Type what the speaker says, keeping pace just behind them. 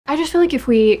I just feel like if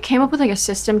we came up with like a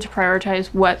system to prioritize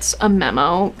what's a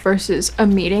memo versus a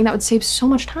meeting, that would save so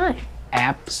much time.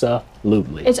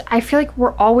 Absolutely. I feel like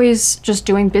we're always just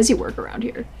doing busy work around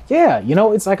here. Yeah, you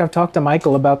know, it's like I've talked to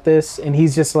Michael about this, and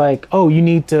he's just like, oh, you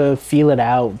need to feel it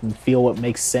out and feel what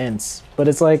makes sense. But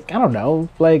it's like, I don't know,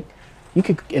 like, you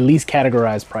could at least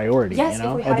categorize priority, yes, you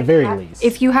know, at the very least.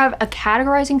 If you have a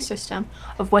categorizing system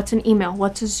of what's an email,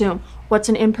 what's a Zoom, what's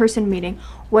an in-person meeting,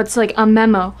 what's like a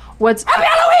memo, what's... Happy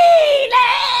Halloween!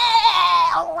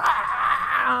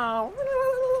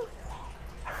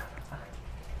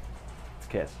 It's a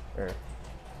kiss.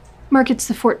 Mark, it's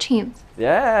the 14th.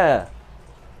 Yeah.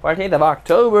 14th of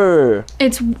October.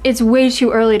 It's way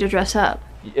too early to dress up.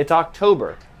 It's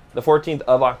October. The 14th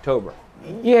of October.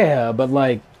 Yeah, but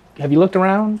like, have you looked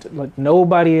around? Like,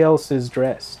 nobody else is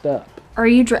dressed up. Are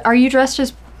you dressed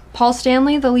as Paul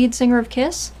Stanley, the lead singer of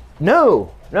Kiss?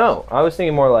 No. I was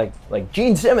thinking more like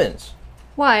Gene Simmons.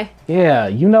 Why? Yeah,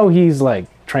 you know he's like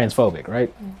transphobic,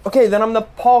 right? Okay, then I'm the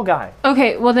Paul guy.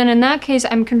 Okay, well then in that case,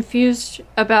 I'm confused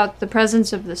about the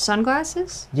presence of the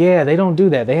sunglasses. Yeah, they don't do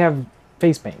that. They have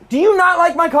face paint. Do you not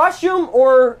like my costume,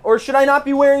 or should I not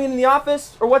be wearing it in the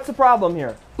office, or what's the problem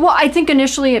here? Well, I think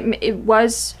initially it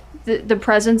was the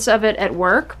presence of it at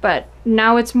work, but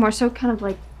now it's more so kind of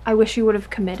like, I wish you would have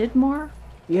committed more.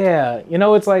 Yeah, you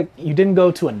know, it's like you didn't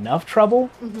go to enough trouble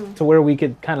to where we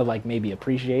could kind of like maybe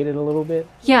appreciate it a little bit.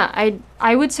 Yeah,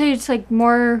 I would say it's like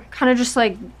more kind of just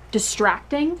like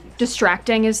distracting.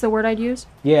 Distracting is the word I'd use.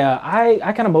 Yeah,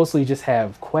 I kind of mostly just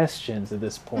have questions at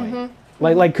this point.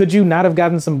 Like, could you not have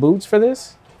gotten some boots for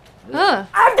this?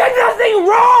 I've done nothing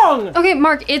wrong! Okay,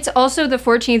 Mark, it's also the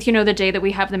 14th, you know, the day that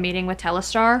we have the meeting with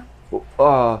Telestar.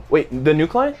 Wait, the new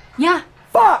client? Yeah.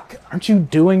 Fuck! Aren't you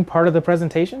doing part of the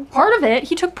presentation? Part of it,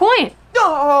 he took point.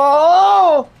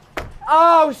 Oh,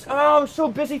 I'm so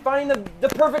busy finding the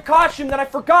perfect costume that I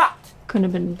forgot. Couldn't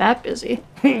have been that busy.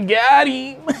 Got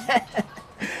him!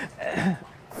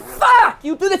 Fuck!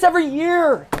 You do this every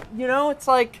year. You know, it's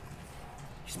like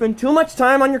you spend too much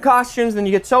time on your costumes, then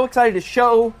you get so excited to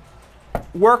show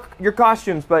your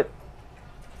costumes, but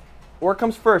work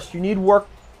comes first. You need work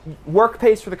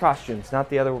pays for the costumes, not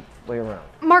the other way around.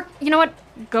 Mark, you know what?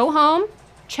 Go home,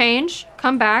 change,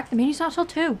 come back. The meeting's not till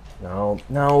 2.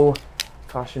 No.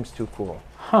 Costume's too cool.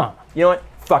 Huh. You know what?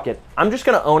 Fuck it. I'm just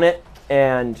gonna own it,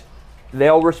 and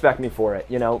they'll respect me for it.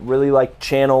 You know, really like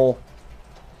channel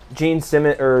Gene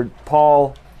Simmons or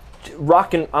Paul.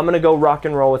 I'm gonna go rock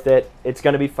and roll with it. It's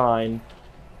gonna be fine.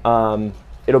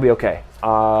 It'll be okay.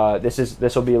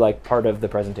 This will be like part of the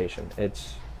presentation.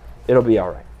 It'll be all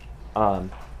right.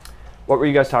 What were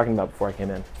you guys talking about before I came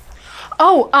in?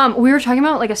 Oh, we were talking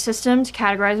about like a system to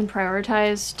categorize and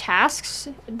prioritize tasks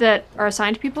that are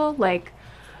assigned to people. Like,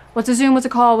 what's a Zoom, what's a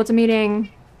call, what's a meeting,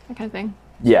 that kind of thing.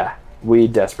 Yeah, we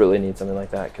desperately need something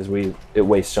like that because it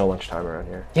wastes so much time around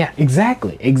here. Yeah,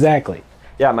 exactly.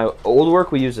 Yeah, my old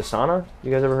work, we used Asana.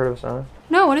 You guys ever heard of Asana?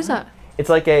 No, what is that? It's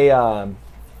like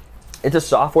it's a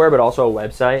software, but also a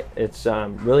website. It's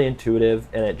really intuitive,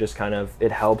 and it just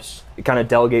it helps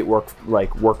delegate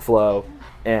workflow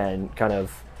and kind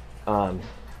of,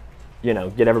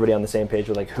 get everybody on the same page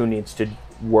with like who needs to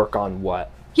work on what.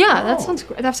 Yeah, that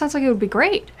sounds like it would be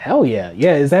great. Hell yeah.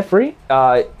 Yeah, is that free?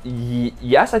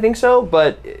 Yes, I think so,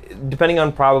 but depending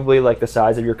on probably like the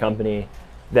size of your company,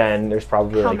 then there's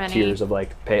probably tiers of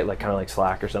like pay, like kind of like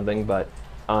Slack or something, but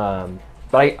I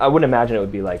wouldn't imagine it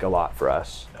would be like a lot for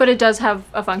us. But it does have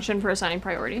a function for assigning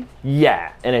priority.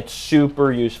 Yeah, and it's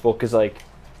super useful because like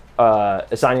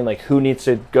assigning like who needs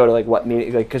to go to like what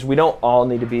meeting, like because we don't all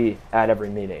need to be at every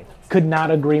meeting. Could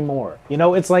not agree more. You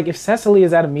know, it's like if Cecily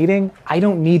is at a meeting, I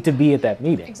don't need to be at that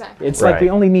meeting. Exactly. It's like we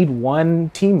only need one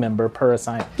team member per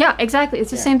assignment. Yeah, exactly.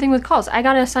 It's the same thing with calls. I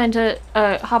got assigned to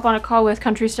hop on a call with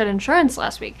Countryside Insurance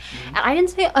last week, and I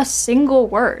didn't say a single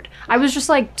word. I was just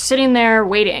like sitting there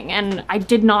waiting, and I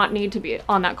did not need to be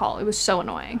on that call. It was so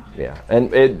annoying. Yeah,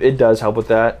 and it does help with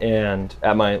that. And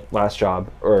at my last job,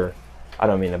 or I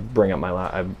don't mean to bring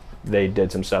up they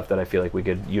did some stuff that I feel like we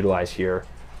could utilize here.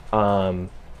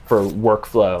 For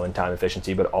workflow and time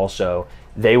efficiency, but also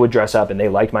they would dress up and they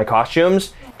liked my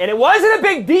costumes, and it wasn't a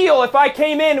big deal if I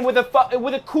came in with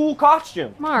a cool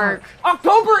costume. Mark.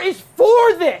 October is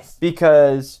for this!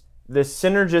 Because the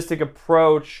synergistic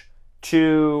approach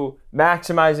to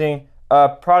maximizing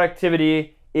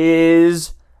productivity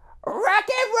is rock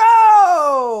and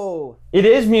roll! It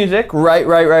is music,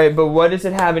 right, but what does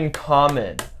it have in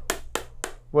common?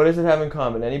 What does it have in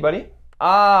common? Anybody?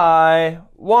 I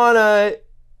wanna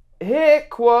hit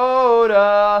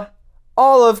quota,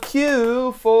 all of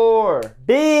Q4.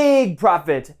 Big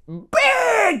profit,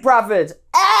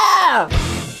 ah!